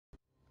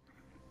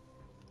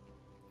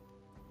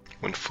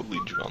When fully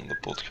drawn, the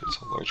bolt creates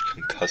a large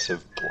concussive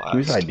blast.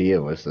 Whose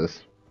idea was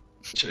this?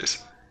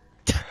 Chase.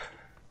 It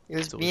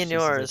was It's me and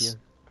always Chase's yours. idea.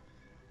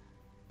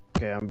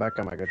 Okay, I'm back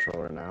on my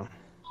controller now.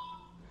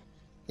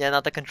 Yeah,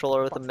 not the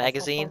controller with the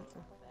magazine.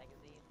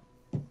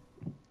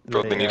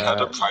 Bro, then you'd have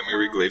Yeah. a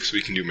primary glaive so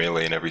we can do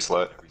melee in every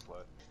slot.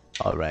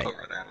 Alright,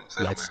 Alright, Adam's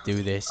let's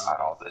do this. Got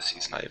all this.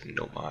 He's not even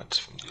no mods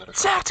from the other.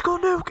 Tactical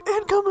nuke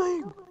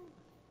incoming!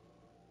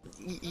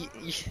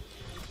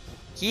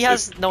 He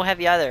has no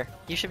heavy either.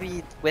 You should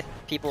be with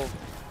people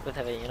with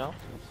heavy, you know?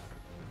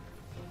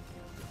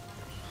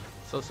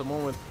 So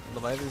someone with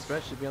Leviathan's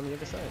Breath should be on the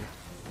other side.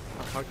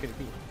 How hard could it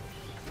be?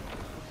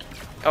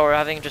 Oh, we're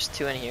having just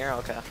two in here?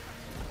 Okay.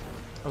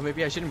 Oh,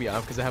 maybe I shouldn't be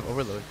out because I have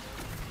overload.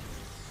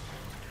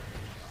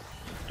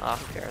 Ah,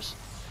 who cares?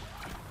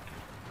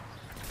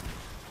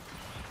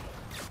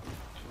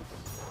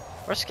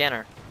 Where's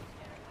Scanner?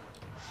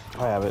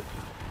 I have it.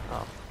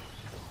 Oh.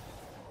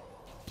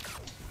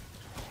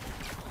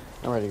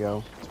 I'm ready to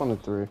go. It's 1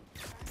 and 3.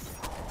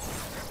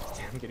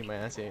 I'm getting my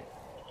ass ate.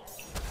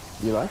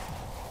 You like?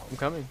 I'm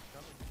coming.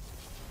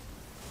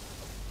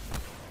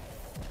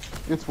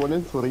 It's 1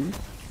 and 3.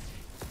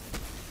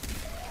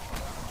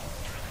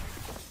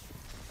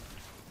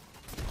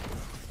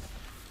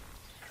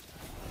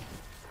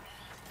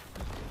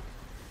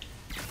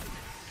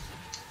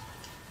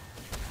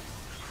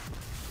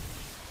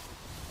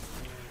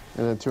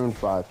 And then 2 and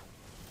 5.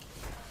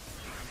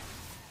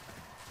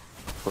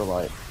 For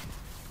light.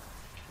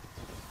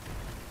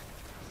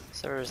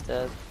 Server's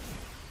dead.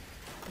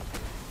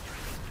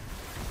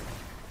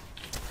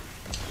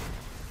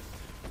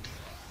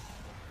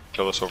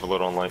 Kill this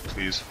overload on light,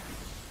 please.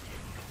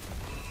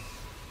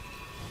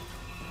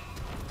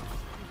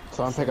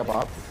 Someone pick up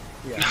op.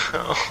 Yeah.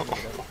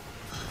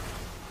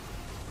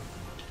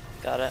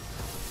 Got it.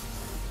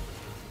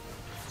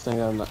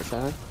 Standing on that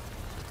center.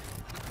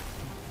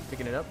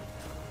 Picking it up.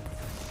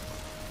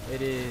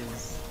 It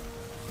is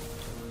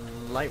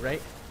light,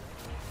 right?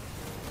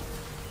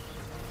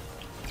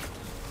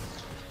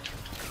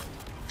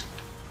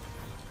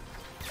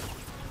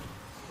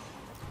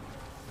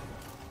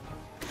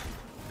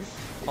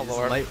 Oh It's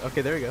lord. light.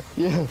 Okay, there we go.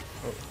 Yeah.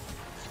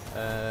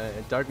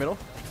 Dark middle.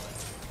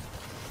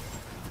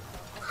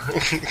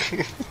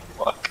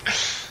 Fuck.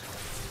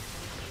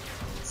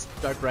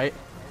 Dark right.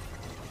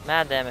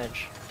 Mad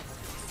damage.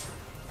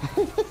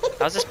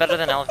 How's this better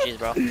than LFG's,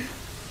 bro? And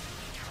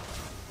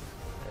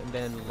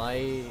then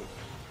light.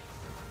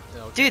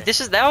 Okay. Dude,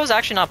 that was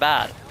actually not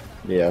bad.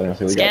 Yeah, I was gonna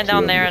say we Scan got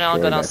down two there of and them I'll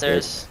go destroyed,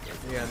 downstairs.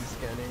 Yeah, I'm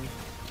scanning.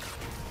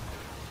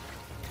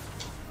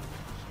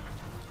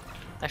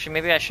 Actually,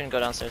 maybe I shouldn't go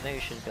downstairs. Maybe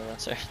you should go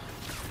downstairs.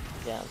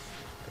 Yeah.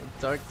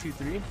 Dark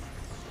 2-3.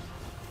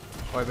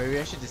 Or maybe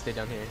I should just stay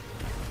down here.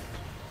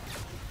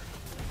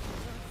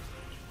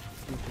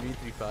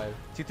 2-3-3-5.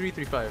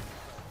 2-3-3-5.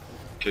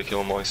 Okay, kill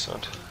him while he's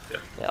stunned. Yeah.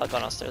 Yeah, I'll go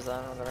downstairs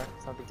then. Whatever.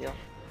 It's not a big deal.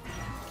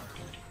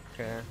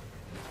 Okay.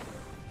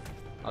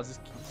 I'll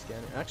just keep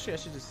scanning. Actually, I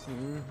should just.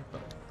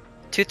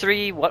 2,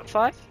 3, what,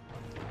 5?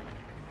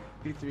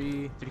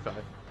 2-3-3-5.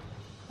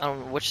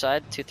 On which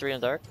side? 2, 3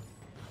 in dark?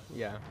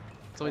 Yeah.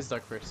 It's always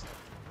dark first.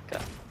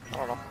 Okay. I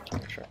don't know.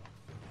 Sure.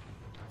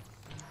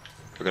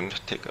 We're gonna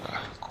take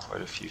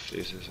quite a few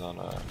phases on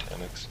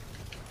Tanix.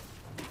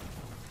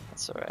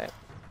 That's alright.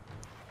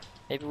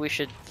 Maybe we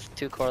should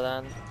 2 core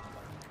then.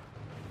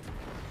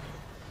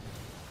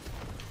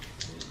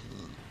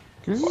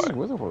 This is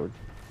Witherhoard.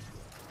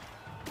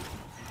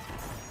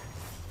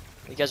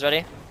 You guys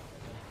ready?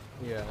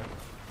 Yeah. You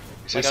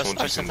I say gotta someone's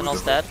start using something else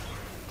Witherhoard?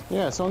 dead?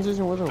 Yeah, someone's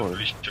using Witherhoard.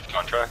 Shift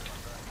contract.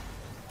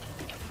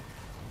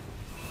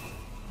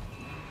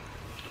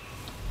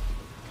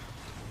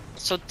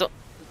 So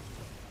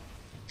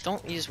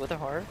don't use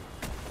Witherhoard.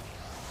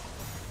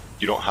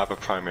 You don't have a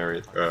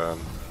primary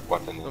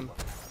weapon.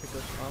 Pick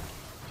us up.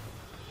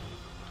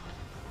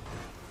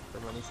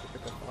 Someone needs to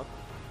pick us up.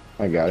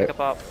 I got Pick it.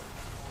 up.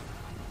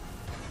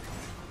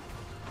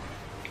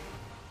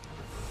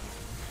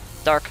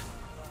 Dark.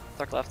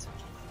 Dark left.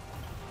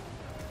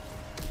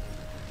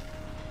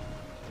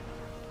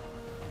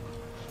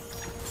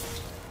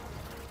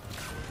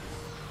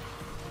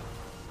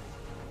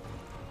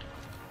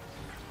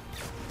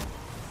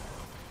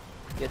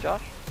 Good,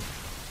 Josh.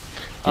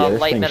 Yeah,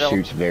 this Light thing middle.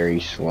 shoots very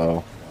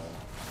slow.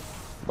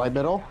 Light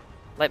middle?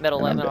 Light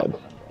middle, light And I'm middle.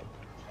 dead.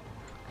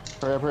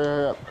 Hurry up,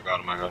 hurry up. I got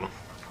him, I got him.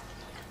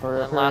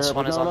 Hurry up, And hurry last up.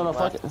 one is no, on no, no, the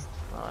fuck left. it.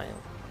 Oh, yeah.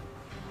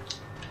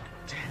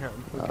 Damn.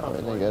 We Oh, got I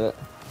didn't one. get it.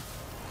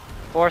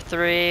 4,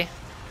 3.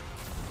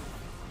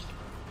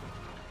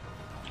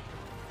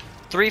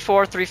 3,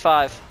 4, 3,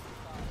 5.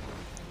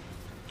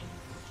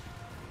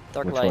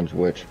 Dark Which light. one's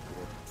which?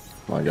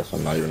 Well, I guess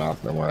I'm not even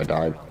off them where I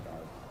died.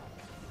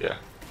 Yeah.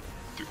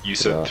 You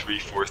said Yeah. 3,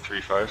 4,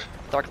 3, 5?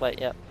 Dark light,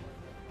 yeah.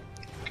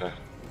 Okay.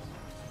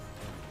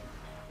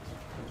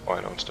 Oh,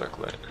 I know it's dark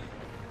light.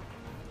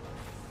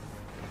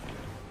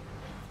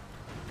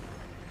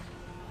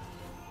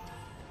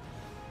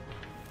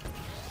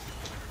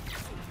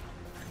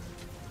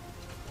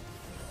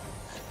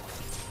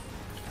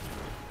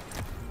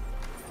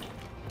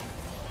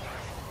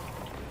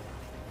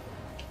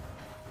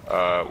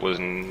 Was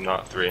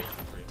not 3.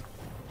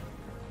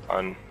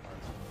 On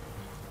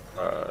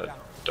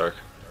dark.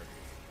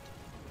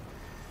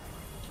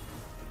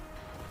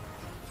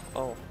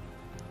 Oh.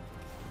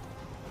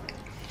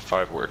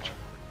 5 worked.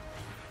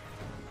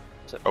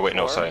 Is it Oh wait,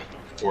 no, 4? sorry.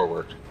 4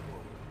 worked.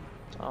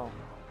 Oh.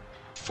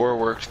 4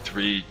 worked,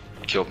 3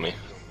 killed me.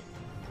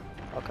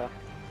 Okay.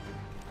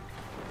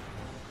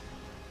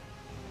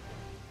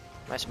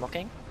 Am I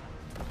smoking?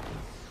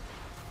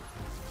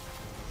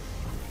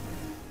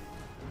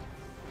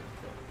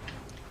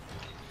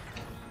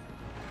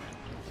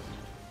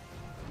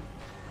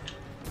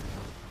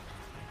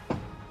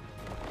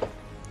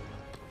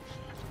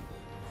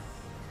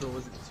 So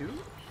was it 2?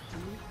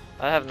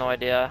 I have no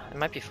idea. It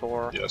might be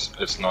 4. Yes,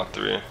 it's not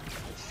 3.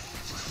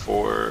 4.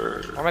 Or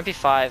it might be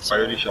 5. I So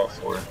already shot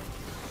 4.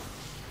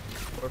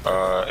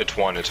 It's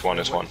 1, it's 1,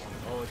 it's 1.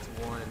 Oh, it's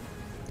 1.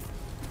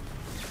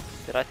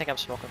 Dude, I think I'm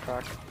smoking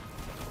crack.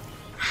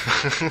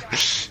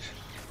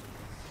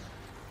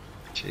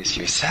 Jeez,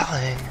 you're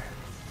selling.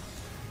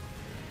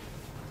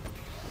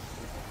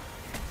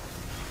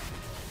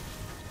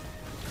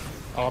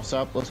 Ops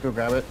up. Let's go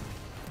grab it.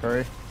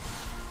 Hurry.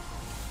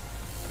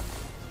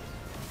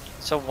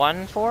 So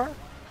 1-4?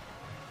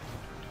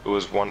 It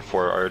was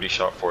 1-4. I already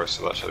shot 4,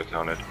 so that should have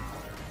counted.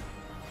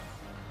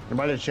 It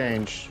might have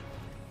changed.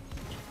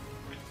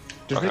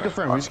 Just Okay.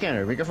 reconfirm.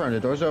 Rescanner. Reconfirm. The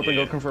door's open.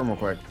 Yeah. Go confirm real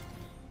quick.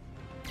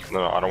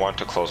 No, I don't want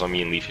to close on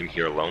me and leave him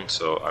here alone,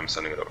 so I'm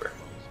sending it over.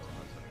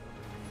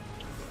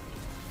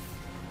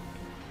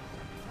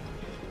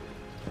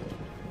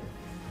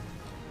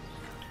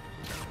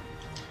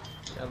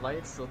 Yeah,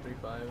 light's still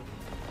 3-5.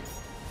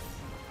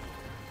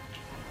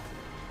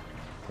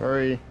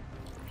 Hurry.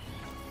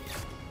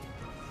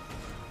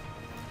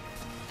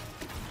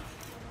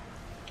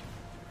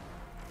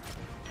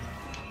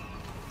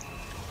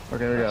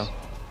 Okay, here we go.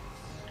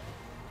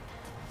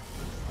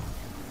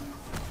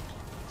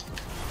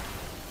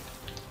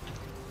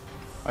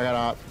 I got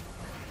op.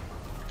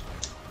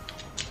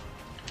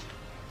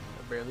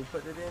 I barely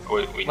put it in.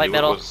 Wait, we Light knew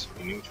middle. it was.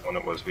 We knew which one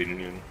it was. We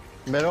knew.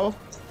 Middle.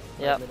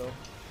 Yep. Middle.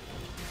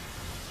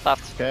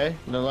 Left. Okay.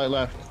 No light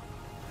left.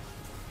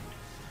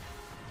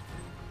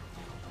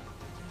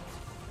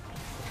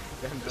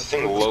 Damn, This that's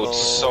thing so loads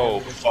slow.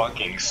 so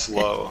fucking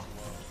slow.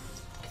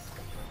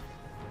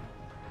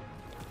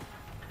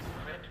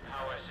 Crypt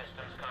power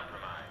systems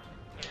compromised.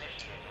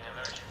 Initiating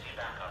emergency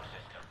backup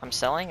system. I'm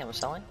selling. I'm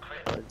selling.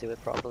 How to do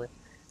it properly.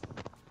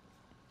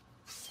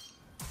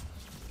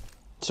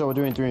 So we're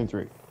doing 3 and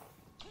 3.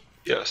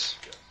 Yes.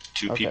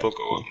 2 Okay. people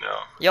go up now.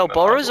 Yo, And then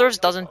bow I go reserves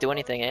up. doesn't do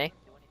anything, eh?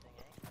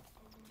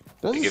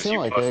 Doesn't gives seem you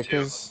like plus it, 2.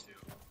 because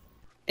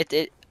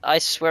It. I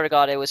swear to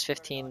God, it was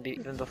 15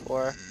 even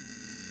before.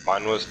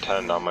 Mine was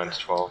 10, now mine's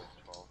 12.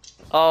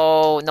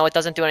 Oh no, it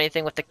doesn't do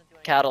anything with the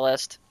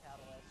catalyst.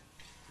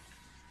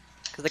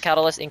 Because the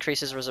catalyst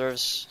increases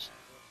reserves,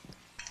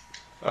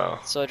 Oh.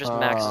 so it just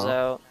maxes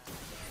out.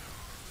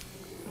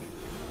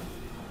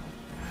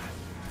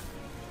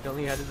 They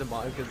only added the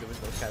mod because there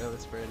was no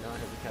catalyst for it. Now I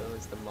have the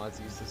catalyst, the mod's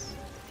useless.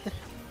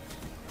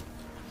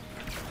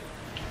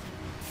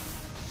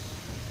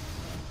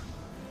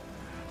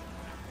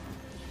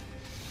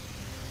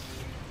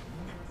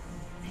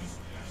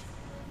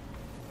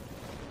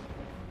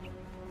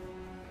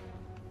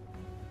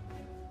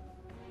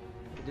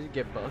 It did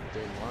get bugged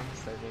during launch,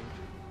 I think.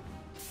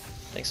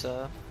 Think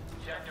so.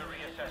 Sector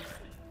reassessment.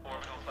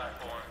 Orbital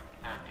platform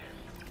active.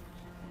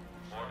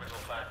 Orbital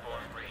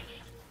platform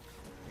breached.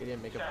 They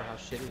didn't make up for how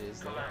shit it is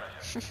though.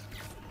 Parameter.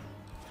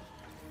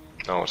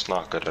 No, it's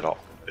not good at all.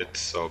 It's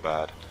so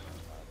bad.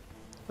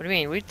 What do you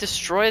mean? We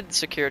destroyed the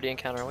security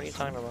encounter. What are you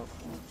talking about?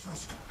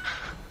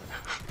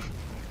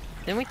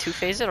 Didn't we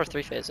 2-phase it or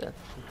 3-phase it?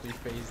 We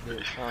phased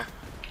it. Oh.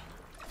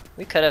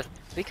 We could have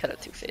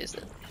 2-phased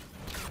it.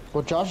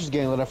 well, Josh is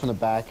getting lit up from the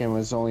back and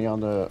was only on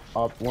the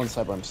up one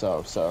side by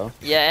himself. So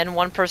Yeah, and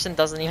one person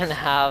doesn't even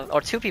have, or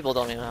 2 people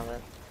don't even have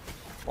it.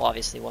 Well,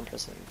 obviously one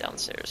person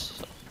downstairs.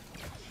 So.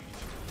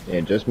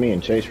 yeah, just me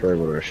and Chase were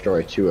able to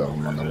destroy 2 of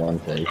them on the one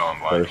phase. Oh,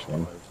 my. First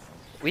one.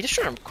 We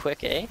destroyed him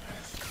quick, eh?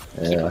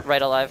 Keep Yeah. it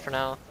right alive for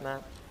now,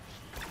 Matt.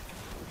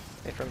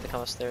 Wait for him to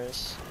come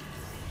upstairs.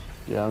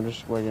 Yeah, I'm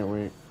just waiting.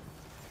 Wait.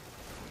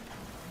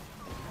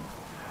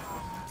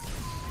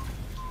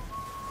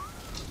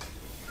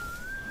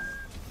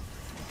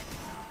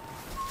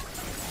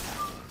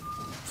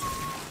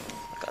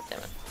 God damn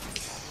it.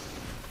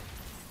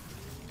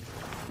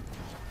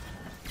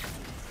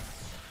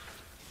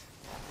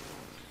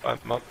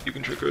 I'm up, you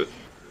can trigger it.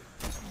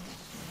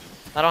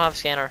 I don't have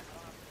scanner.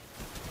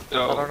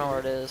 No. I don't know where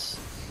it is.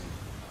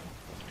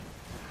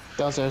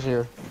 Downstairs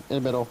here, in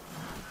the middle.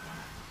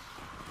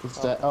 It's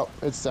that. Oh,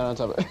 it's down on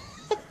top of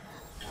it.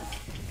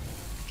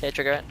 Okay,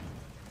 trigger it.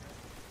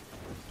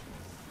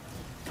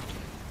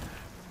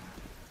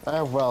 I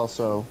have well,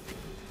 so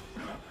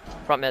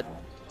Front mid.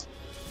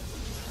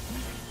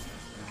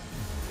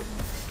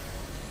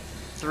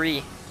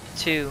 3,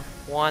 2,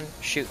 1,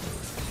 shoot.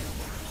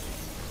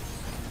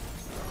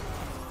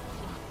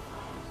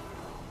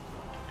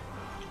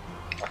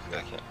 I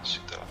can't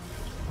shoot that.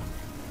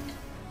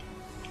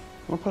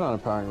 I'll put on a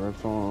powering red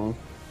phone.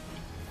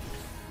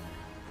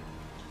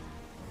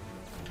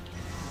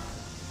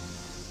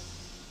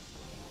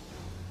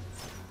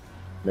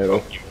 Middle.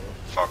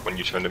 Fuck when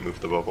you turn to move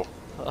the bubble.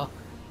 Oh.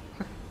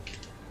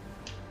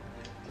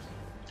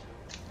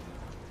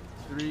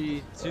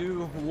 3,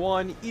 2,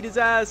 1, eat his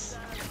ass!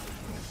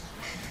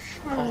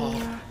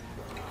 Oh.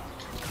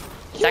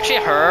 It's actually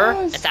a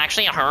her. It's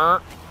actually a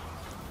her.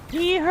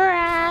 Eat her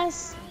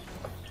ass!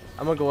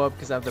 I'm gonna go up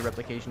because I have the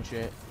replication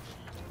shit.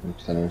 I'm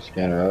sending a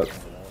scanner up.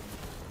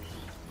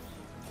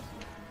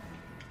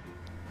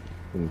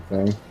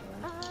 Thing.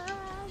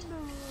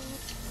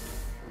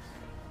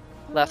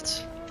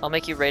 Left. I'll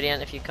make you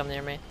radiant if you come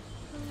near me.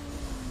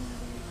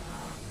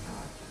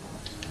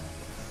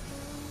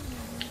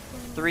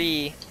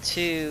 3,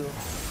 2,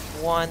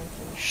 1,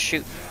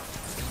 shoot.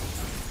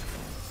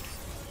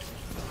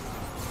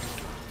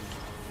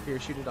 Here,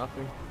 shoot it off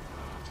me.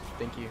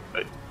 Thank you.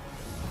 Hey,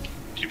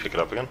 did you pick it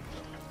up again?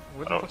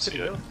 Where I the don't fuck did see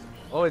it it. go?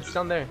 Oh, it's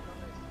down there.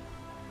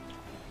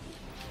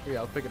 Here,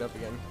 I'll pick it up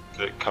again.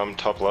 Did it come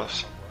top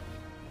left?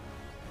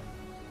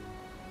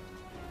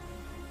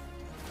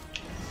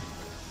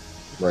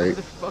 Right.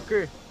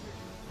 Motherfucker.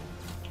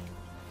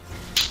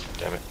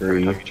 Damn it.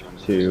 3,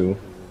 2,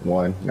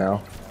 1,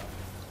 now.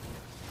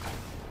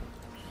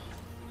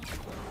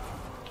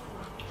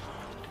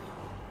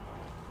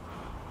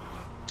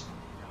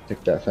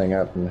 Pick that thing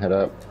up and head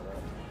up.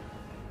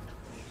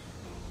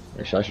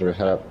 Actually, I should have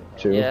head up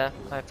too. Yeah,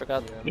 I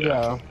forgot.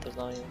 Yeah. There's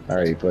not even- I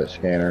already put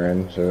scanner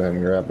in, so I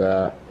haven't grabbed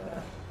that.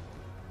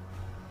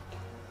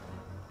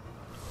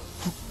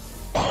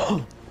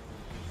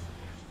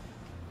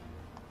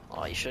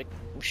 Oh, we should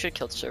have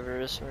killed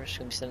servers. We're just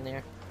gonna be sitting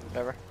here.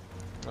 Whatever.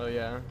 Oh,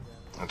 yeah.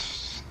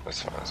 That's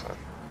fine, that's fine.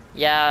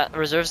 Yeah,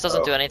 reserves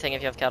doesn't Oh. do anything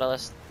if you have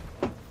catalyst.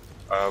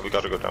 We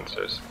gotta go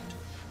downstairs.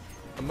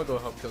 I'm gonna go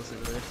help kill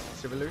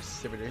Civilers.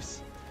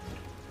 Civilers.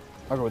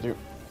 I'll go with you.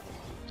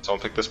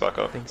 Someone pick this back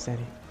up. Thanks,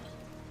 Daddy.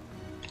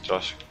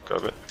 Josh,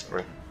 grab it.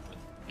 Wait.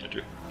 Did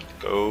you?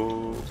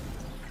 Go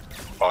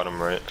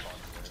bottom right.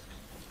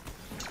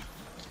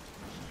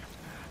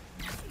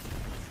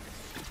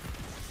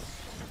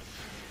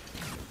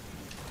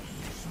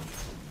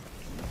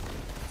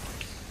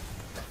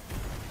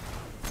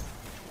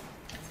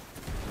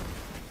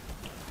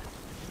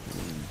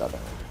 Bye-bye.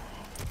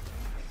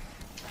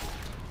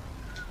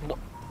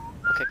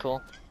 Okay,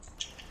 cool.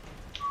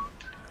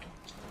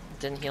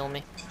 Didn't heal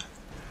me.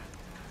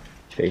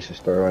 Chase is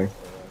throwing.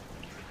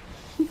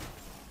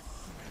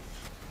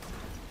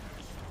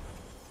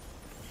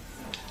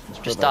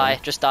 Just die.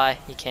 Just die.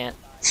 You can't.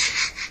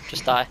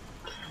 Just die.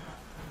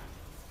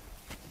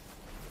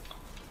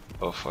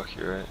 Oh fuck,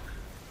 you're right.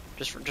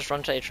 Just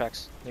run to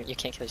Atrax. You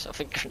can't kill yourself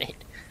with a grenade.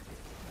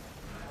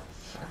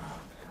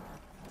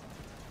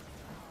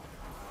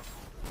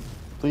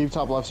 Leave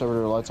top left server to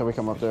the lights so we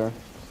come up there.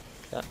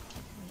 Yeah.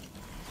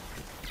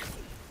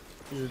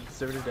 Is the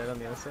servitor dead on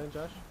the other side,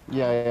 Josh?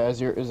 Yeah, is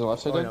the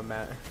left side Oh, dead? no,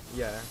 Matt.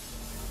 Yeah.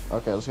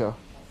 Okay, let's go.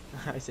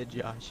 I said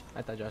Josh.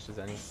 I thought Josh was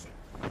any.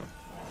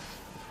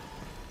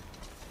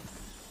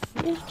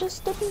 It's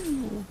just a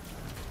me.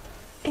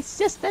 It's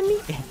just a me.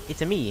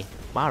 It's a me,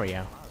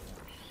 Mario.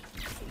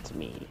 It's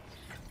me,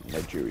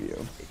 Nigeria.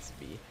 It's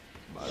me,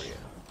 Mario.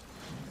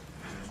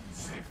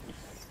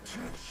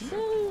 No.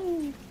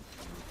 You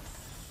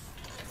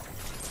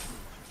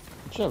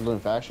should have Lunar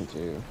Faction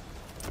too.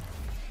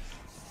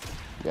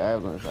 Yeah, I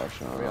have Lunar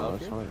Faction. Are we all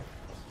that's here? fine.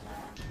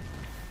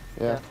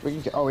 Yeah,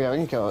 we can. Oh yeah, we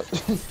can kill it.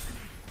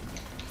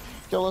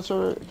 Kill that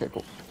server. Okay,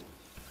 cool.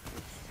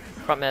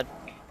 Front mid.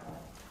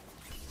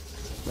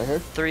 Right here.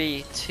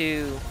 3,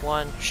 2,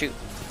 1, shoot.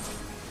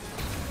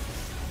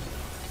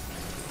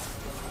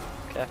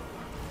 Okay.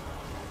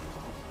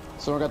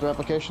 Someone got the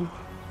replication?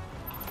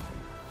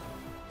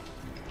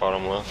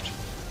 Bottom left.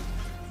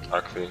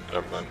 Actually,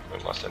 never mind. I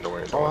lost it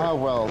away. Oh, how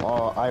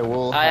well? I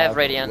will. I have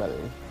Radiant. ready.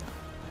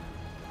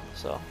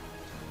 So,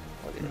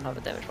 we didn't have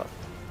a damage button.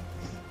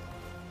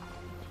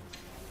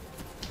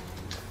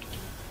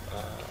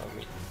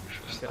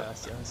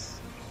 Gracias.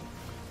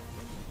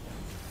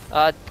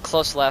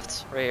 Close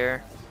left, right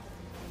here.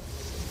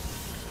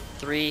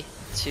 3,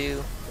 2,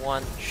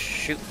 1,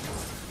 shoot.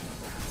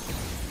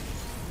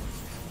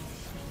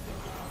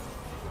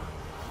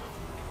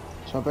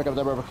 Someone pick up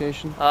that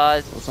replication.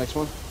 Uh, What's the next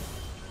one?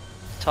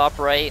 top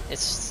right.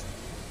 It's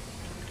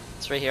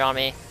right here on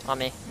me. On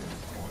me.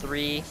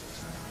 3,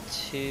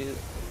 2,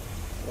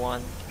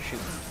 1, shoot.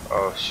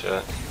 Oh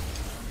shit.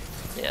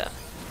 Yeah.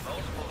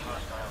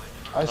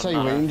 I saw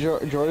you waiting,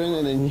 Jordan,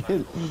 and then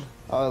you.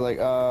 I was like,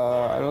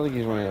 I don't think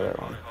he's winning the right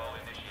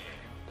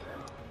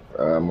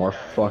one. More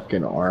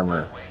fucking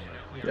armor.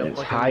 Yep, It's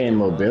fucking high in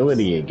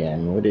mobility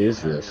again. What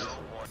is this?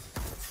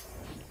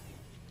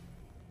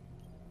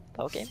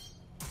 Okay.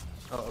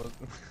 Oh,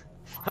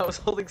 I was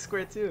holding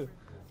square too.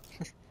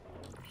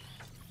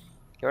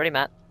 You ready,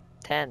 Matt?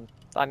 10.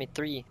 I mean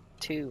 3,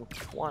 2,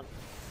 1.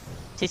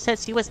 She said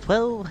she was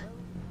 12.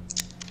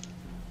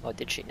 Oh,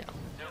 did she now?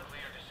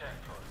 Nuclear descent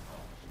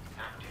protocol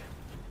active.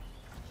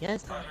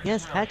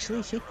 Yes,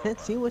 actually she said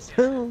she was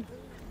 12.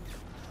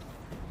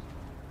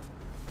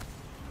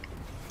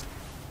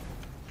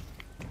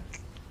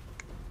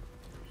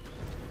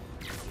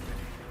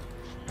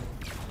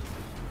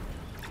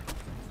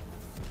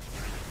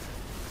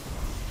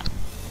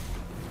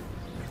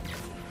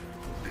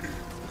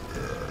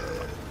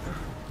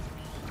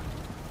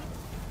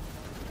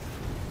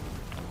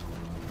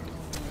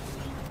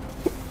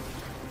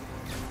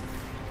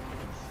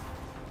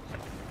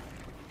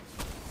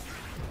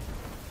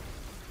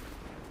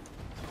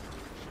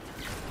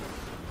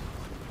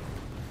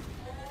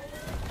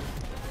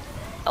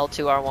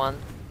 L2 R1.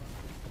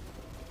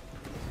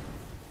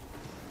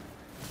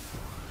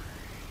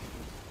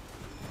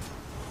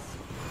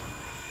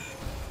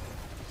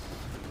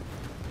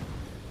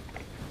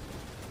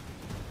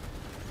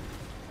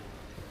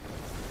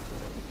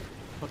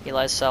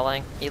 Eli's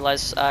selling.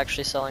 Eli's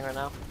actually selling right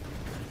now.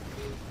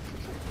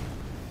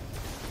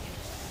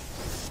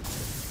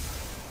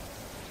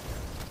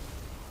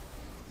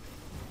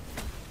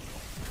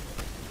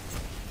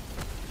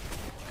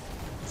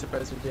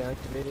 Suppressor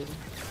deactivated.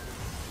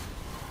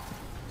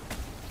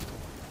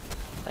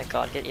 Thank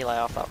God, get Eli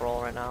off that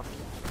roll right now.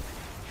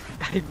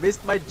 I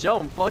missed my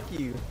jump. Fuck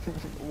you.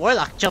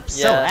 Warlock jumps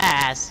so Yeah.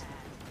 ass.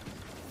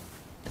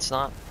 It's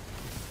not.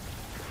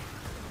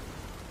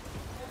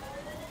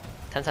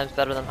 10 times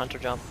better than Hunter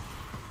jump.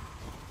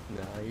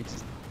 No, you're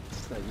just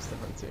not used to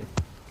hunting.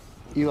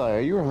 Eli, are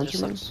you a It hunter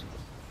just man? sucks.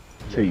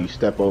 Till you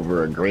step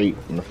over a grate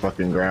in the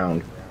fucking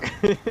ground.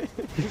 Hey,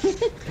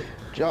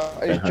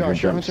 That hunter Josh, you're a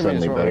jump hunter man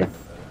as suddenly well, better. right?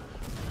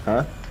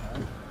 Huh?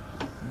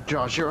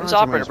 Josh, you're a Who's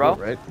hunter man operator, as well,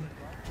 bro? right?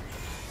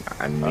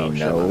 I mean, Oh, shit,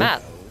 no.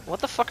 Matt, what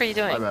the fuck are you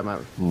My doing? bad, my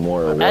bad.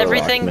 More Warlock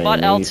Everything main but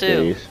these L2.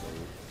 days.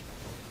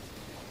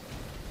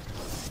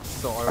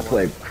 So I R1.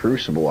 played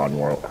Crucible on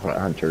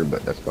Hunter,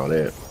 but that's about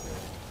it.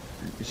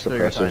 Still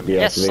your Suppressor's time. deactivated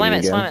Yes, slam it,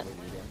 again. slam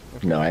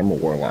it. No, I'm a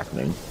Warlock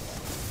man.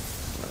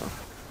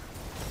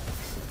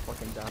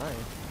 Fucking die.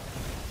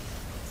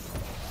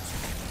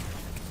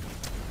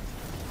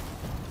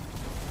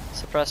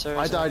 Suppressors.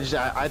 I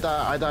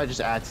thought I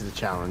just add to the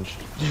challenge.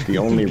 The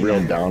only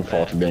real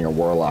downfall to being a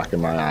Warlock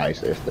in my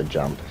eyes is the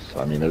jump.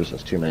 So, I mean, there's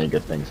just too many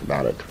good things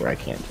about it to where I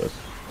can't just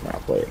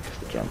not play it because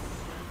the jump.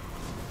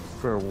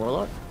 For a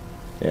warlock?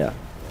 Yeah.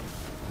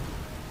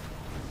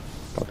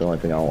 But the only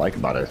thing I don't like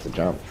about it is the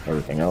jump.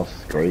 Everything else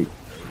is great.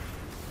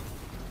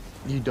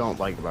 You don't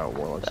like about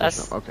warlocks?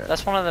 That's okay.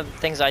 That's one of the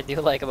things I do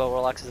like about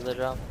Warlocks is the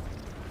jump.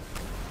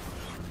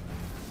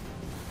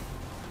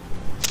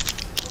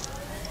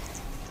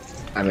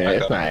 I mean,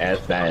 it's not as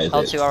bad as it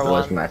L2R1.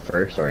 was when I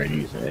first started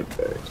using it,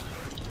 but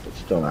it's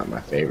still not my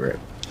favorite.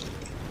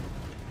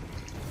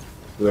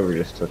 Whoever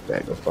just took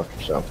that, go fuck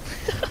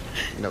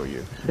yourself. No,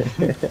 you.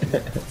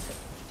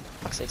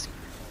 Fuck's sakes.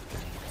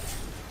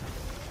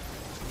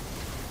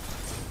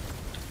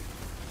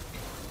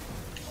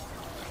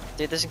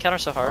 Dude, this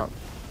encounter's so hard.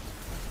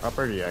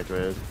 Operator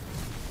deactivated.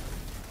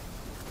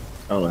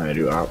 I don't know how to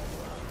do op.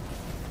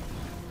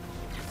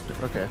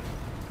 Okay.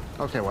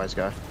 Okay, wise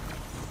guy.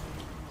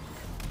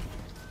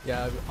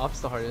 Yeah,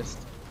 op's the hardest.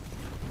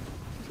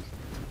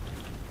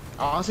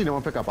 Honestly, no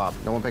one pick up op.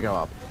 No one pick up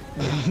op.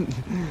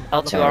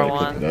 L2 I already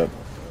R1. picked it up.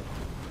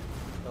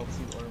 L2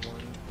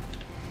 R1.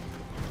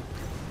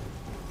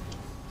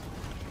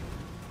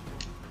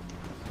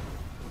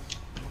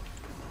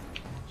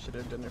 Should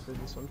have done it for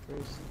this one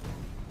first.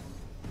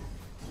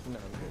 No,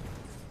 I'm good.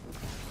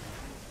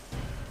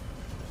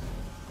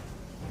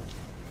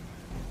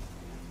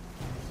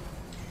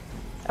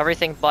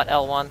 Everything but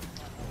L1.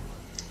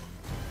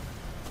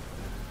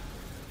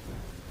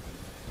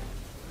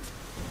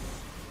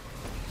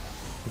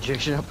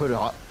 Ejection up, put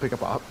op, pick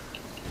up op.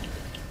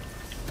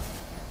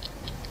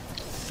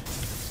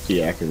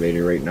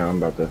 Deactivated right now. I'm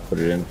about to put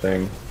it in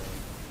thing.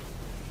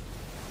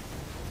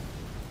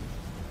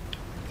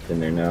 It's in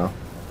there now.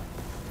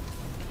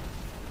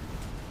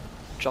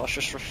 Josh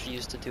just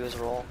refused to do his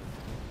roll.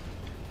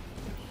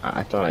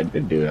 I thought I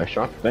did do it. I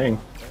shot the thing.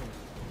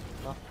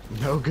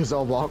 No, because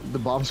the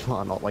bomb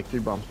spawn, like 3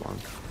 bomb spawn.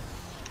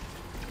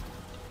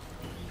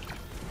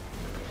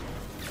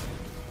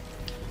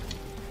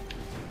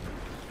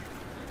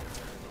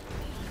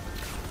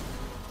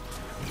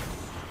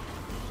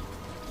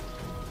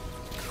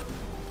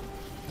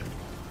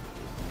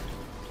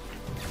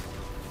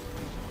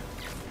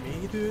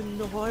 Made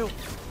in Ohio.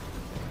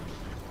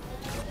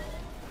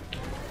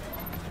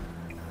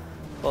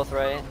 Both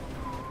right.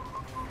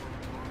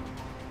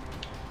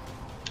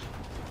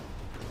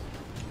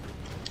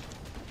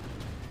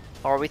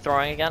 Oh, are we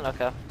throwing again?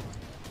 Okay.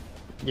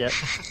 Yep.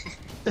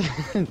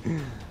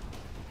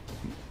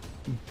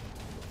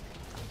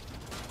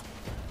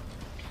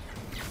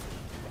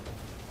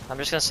 I'm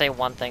just gonna say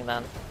one thing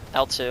then.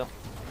 L2.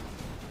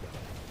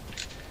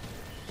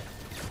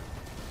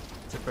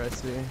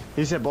 Suppress me.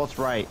 He said both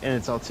right, and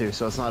it's L2,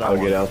 so it's not I'll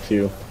L1. get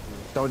L2.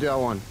 Don't do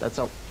L1. That's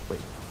L. Wait.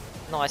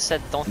 No, I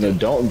said don't No, do.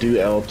 don't do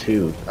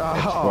L2.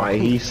 That's Oh. why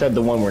he said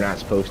the one we're not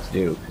supposed to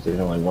do, because there's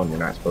only one we're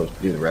not supposed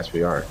to do. The rest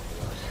we are.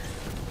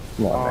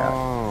 Come on, Matt.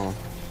 Oh.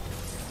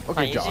 Fine,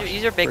 Okay, use, Josh.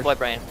 use your big boy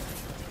brain.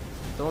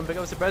 Someone pick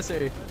up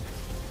suppressor.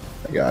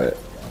 I got it.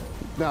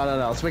 No,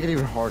 let's make it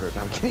even harder.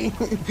 No, I'm kidding.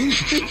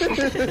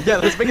 Yeah,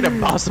 let's make it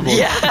impossible.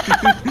 Yeah.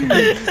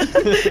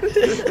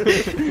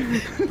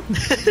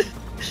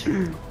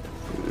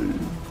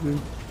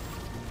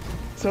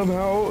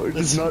 Somehow,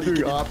 just not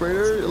doing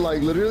operator,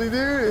 like literally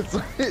there, it's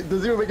like, it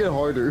doesn't even make it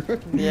harder.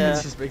 Yeah.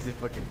 It just makes it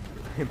fucking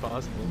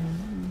impossible.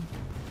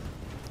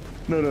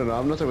 No,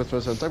 I'm not talking about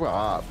special, I'm talking about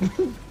op.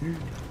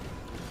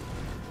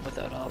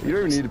 Without all. You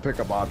don't even need to pick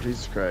up op,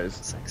 Jesus Christ.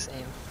 It's like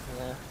same.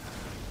 Yeah.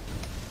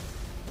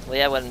 Well,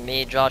 yeah, when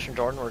me, Josh, and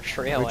Jordan were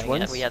trioing it,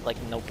 ones? we had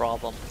like no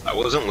problem. I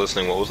wasn't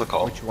listening. What was the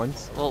call? Which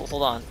ones? Well,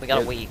 hold on, we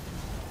gotta Yeah. wait.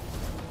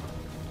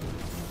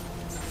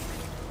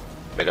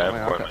 Big guy.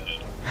 Oh, okay.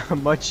 How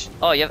much?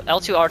 Oh, you have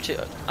L2,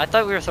 R2. I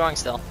thought we were throwing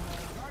still.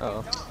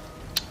 Oh.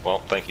 Well,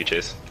 thank you,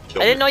 Chase. I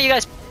didn't know you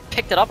guys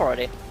picked it up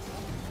already.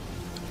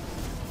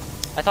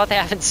 I thought they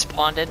haven't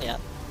spawned in yet.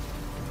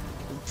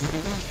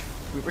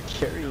 We were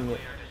carrying it.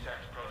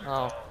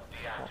 Oh,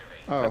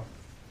 Oh.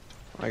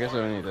 I guess I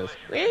don't need this.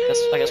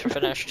 I guess we're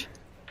finished.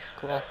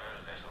 Cool. I will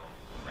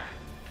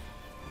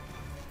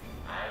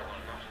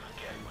not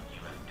forget what you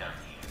have done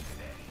here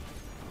today.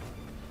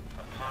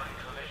 Upon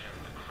collision,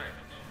 the crypt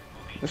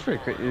will be It's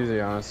pretty easy,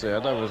 honestly. I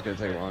thought it was gonna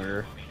take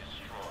longer.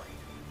 destroyed.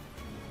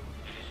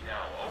 It is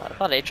now I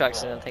thought Aatrox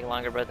was gonna take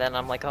longer, but then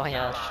I'm like, oh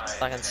yeah, it's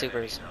stuck in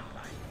supers.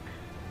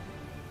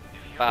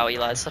 Wow,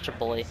 Eli's such a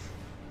bully.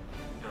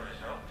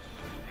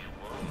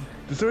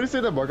 Did somebody say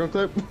that Marco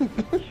clip?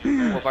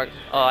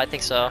 Oh, I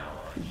think so.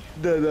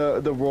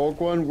 the rogue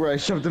one where I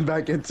shoved him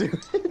back into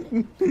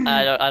it.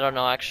 I don't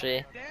know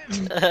actually.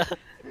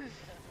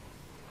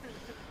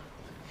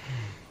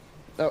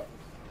 Oh.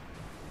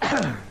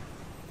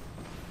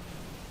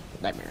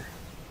 Nightmare.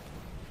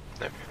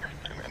 Nightmare.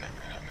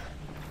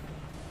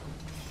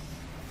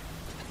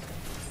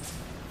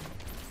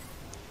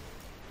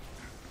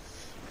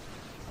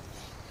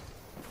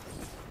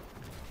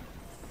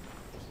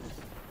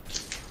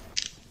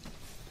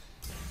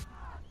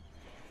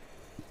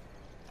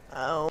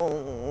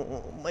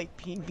 Oh, my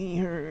pee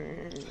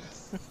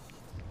hurts.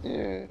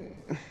 Yeah.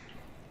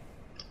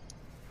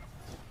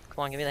 Come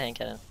on, give me the hand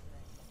cannon.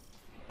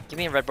 Give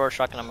me a red board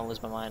shotgun, I'm gonna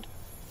lose my mind.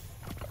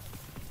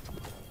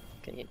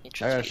 Can you I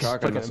got a trust me?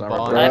 shotgun. That's Fucking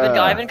not bomb. right.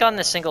 I haven't gotten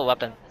a single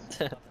weapon.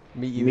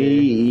 Me either. Me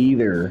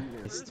either.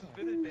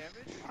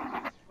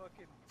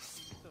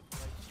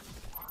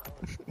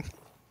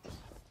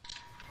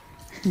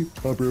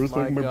 Oh, bro, it's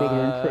My like my brother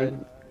in God. Crypt.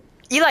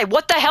 Eli,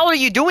 what the hell are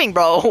you doing,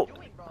 bro?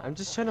 I'm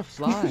just trying to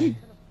fly.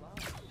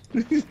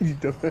 You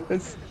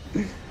dumbass.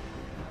 I'm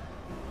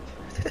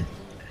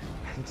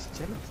just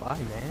trying to fly,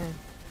 man.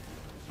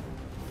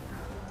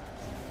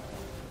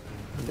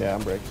 Yeah,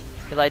 I'm break.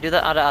 Eli, do the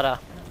ada.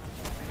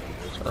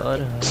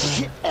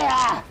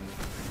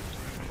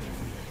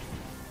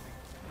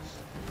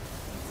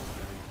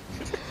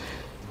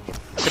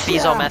 The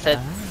Bezo method.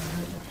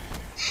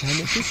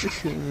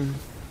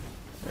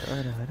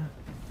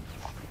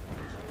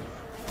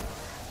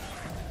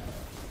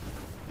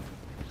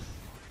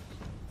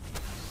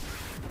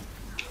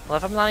 Well,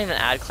 if I'm not even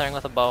ad clearing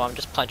with a bow, I'm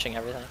just punching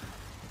everything.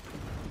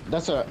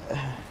 That's what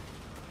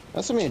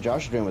me and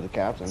Josh are doing with the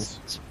captains.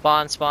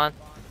 Spawn.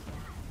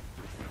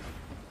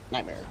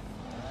 Nightmare.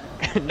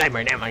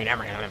 Nightmare.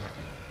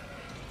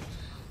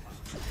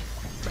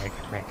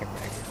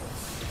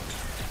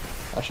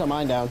 I shot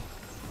mine down.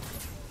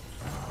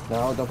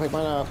 No, don't pick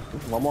mine up.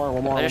 One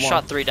more. I just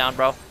shot 3 down,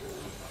 bro.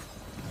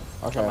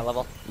 Okay. On my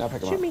level. Now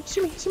pick him Shoot up. me,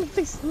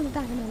 please. I'm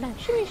gonna die.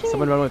 Shoot me.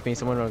 Someone run with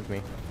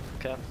me.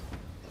 Okay.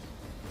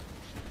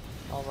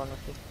 I'll run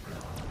with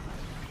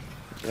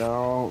you.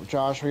 No,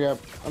 Josh, hurry up.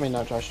 I mean,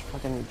 not Josh.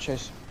 Fucking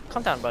Chase.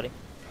 Calm down, buddy.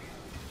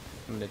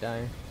 I'm gonna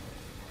die.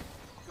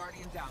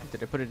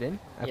 Did I put it in?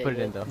 I Yeah, put you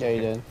it in did. though. Yeah,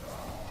 you did.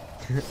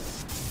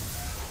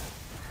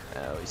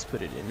 I always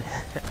put it in.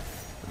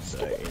 I'm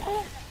sorry.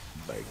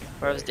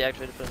 Where I was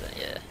deactivated, put it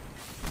in. Yeah.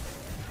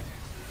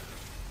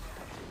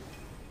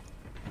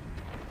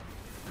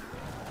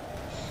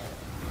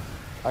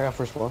 I got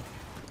first floor.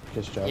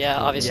 Just Josh. Yeah,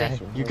 obviously. Yeah,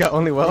 you got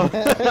only well.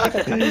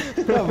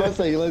 No, but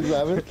say you like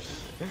seven.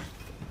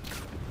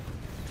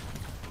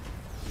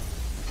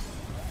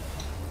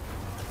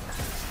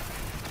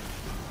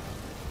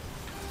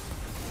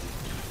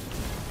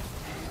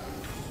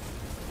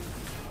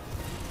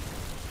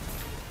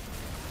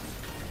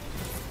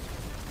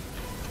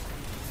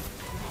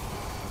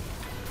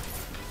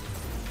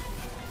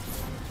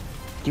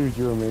 Dude,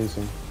 you're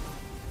amazing.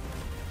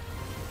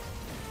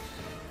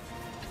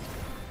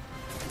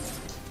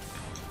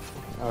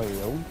 Oh,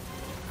 yo.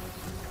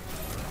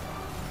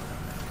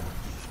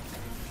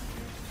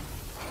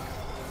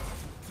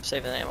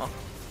 Saving the ammo.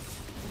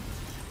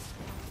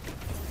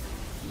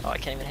 Oh, I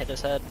can't even hit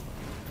his head.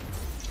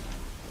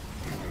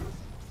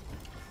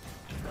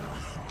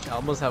 I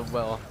almost have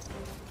well.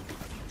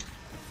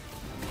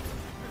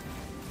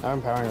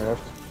 I'm powering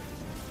rift.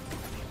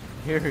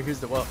 Here's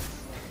the well.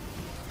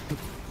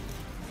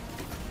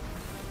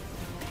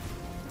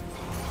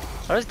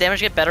 Why does damage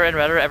get better and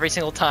better every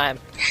single time?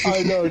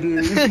 I know,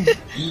 dude.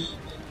 It's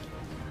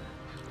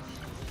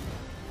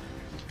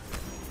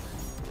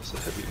a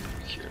heavy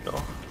here,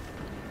 no?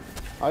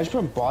 I just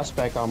put boss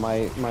back on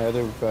my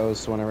other bows,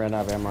 so when I ran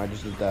out of ammo, I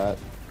just did that.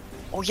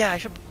 Oh yeah, I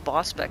should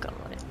boss spec on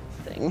my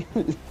thing.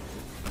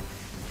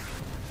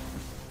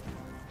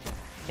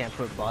 Can't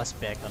put boss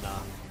back on a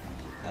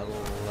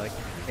like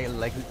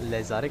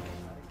Lazaric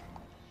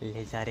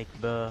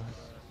bro.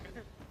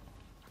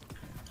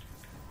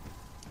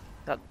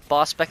 Got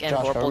boss spec and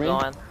Josh, Vorpal cover me.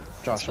 going.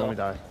 Josh, let me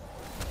die.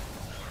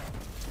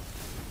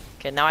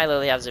 Okay, now I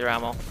literally have 0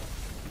 ammo.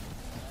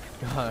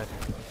 God.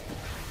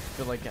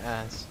 feel like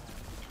ass.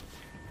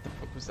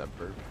 What was that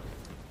burp?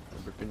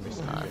 The burp in my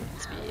stomach.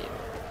 Let's be.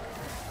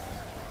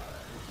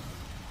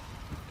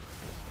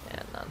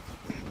 Yeah, none.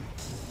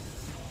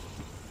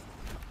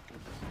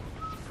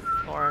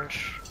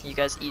 Orange. You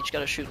guys each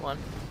gotta shoot one.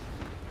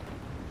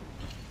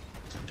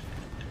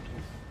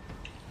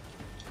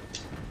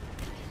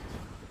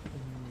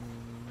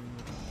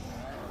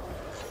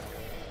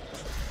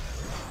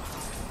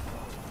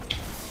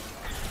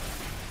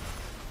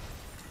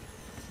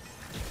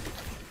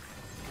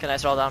 Can I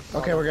roll down?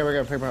 Okay, we're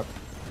good. Pick him up.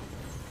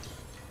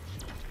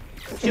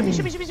 Shoot me.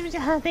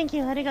 Thank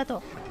you,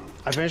 arigato.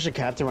 I finished the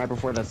captain right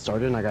before that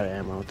started, and I got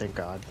ammo. Thank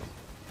God.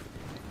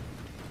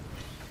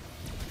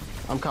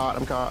 I'm caught.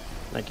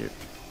 Thank you.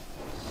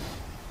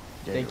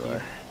 Yeah, Thank you.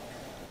 are.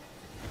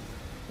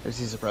 Is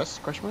he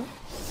suppressed? Question mark?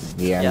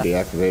 Yeah, I'm Yeah.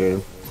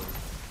 deactivated.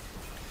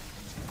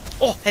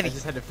 Oh, I heavy.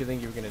 just had a feeling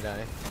you were gonna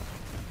die.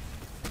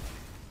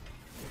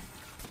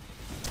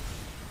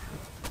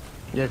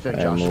 Yeah, I think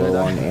I'm Josh low did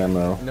on that.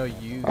 ammo. No,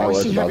 you. I I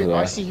was see about heavy. to I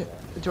die. see.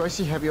 Do I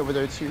see heavy over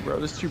there too, bro?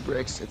 There's 2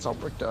 bricks. It's all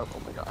bricked up. Oh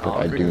my God.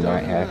 I do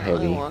not have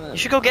heavy. You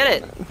should go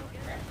get it.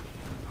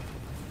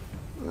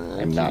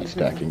 I'm not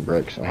stacking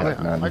bricks. I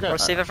have none. Or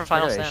save it for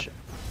final stand.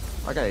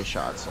 I got 8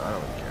 shots, so I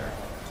don't really care.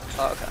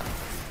 Oh, okay.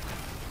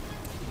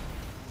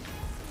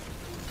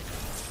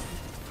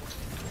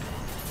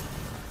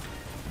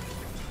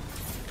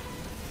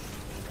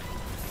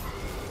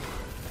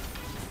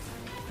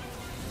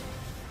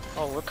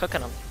 Oh, we're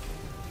cooking them.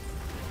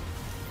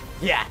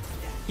 Yeah,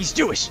 he's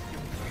Jewish.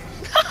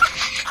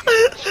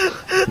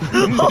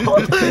 Oh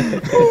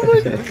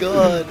my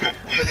god.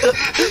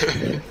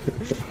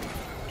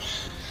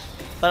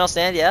 Final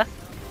stand, yeah?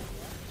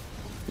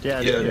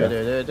 Yeah, do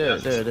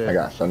it. I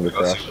got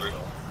Thundercraft.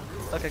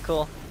 Okay,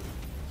 cool.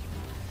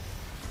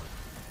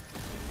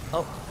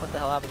 Oh, what the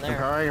hell happened there?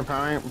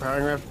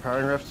 Empowering rift.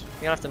 You're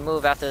gonna have to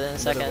move after in a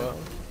second. Well.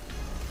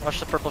 Watch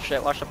the purple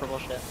shit, watch the purple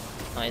shit.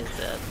 Oh, he's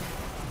dead.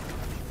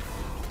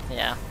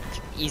 Yeah,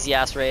 easy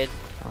ass raid.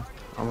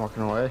 I'm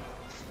walking away.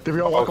 Did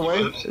we all walk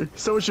away?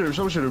 Someone shoot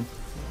him.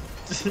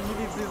 He's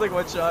like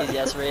one shot. Easy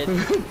ass raid.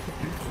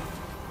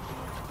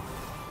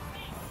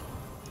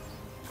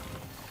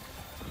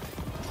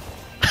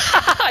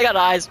 I got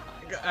eyes.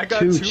 I got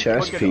 2 two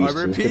chest fucking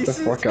armor pieces. Get the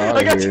pieces. fuck out I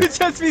of got here. 2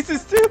 chest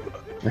pieces too.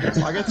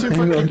 I got 2 What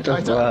fucking.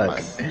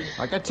 the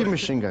I got 2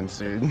 machine guns,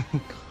 dude.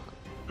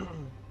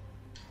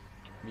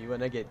 Me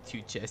when I get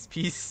 2 chest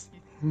pieces.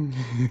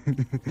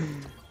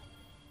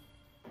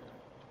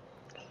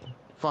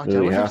 Fuck,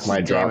 Really, that half was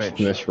my drops damage.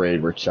 from this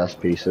raid were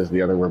chest pieces.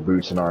 The other were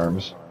boots and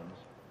arms.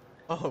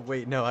 Oh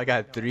wait, no, I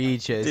got 3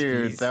 chest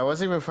Dude, pieces. that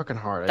wasn't even fucking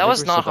hard. That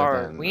was not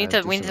hard. We need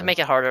to make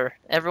it harder.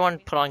 Everyone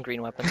put on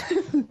green weapons.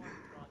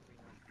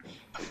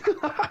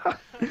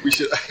 We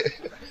should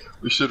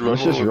we should run.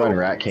 Let's just run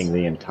Rat King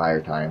the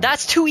entire time.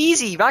 That's too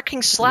easy. Rat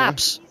King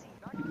slaps.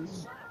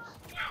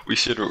 We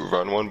should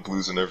run one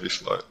blues in every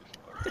slot.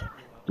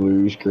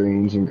 Blues,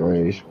 greens, and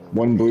grays.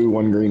 1 blue,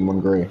 1 green, 1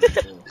 gray.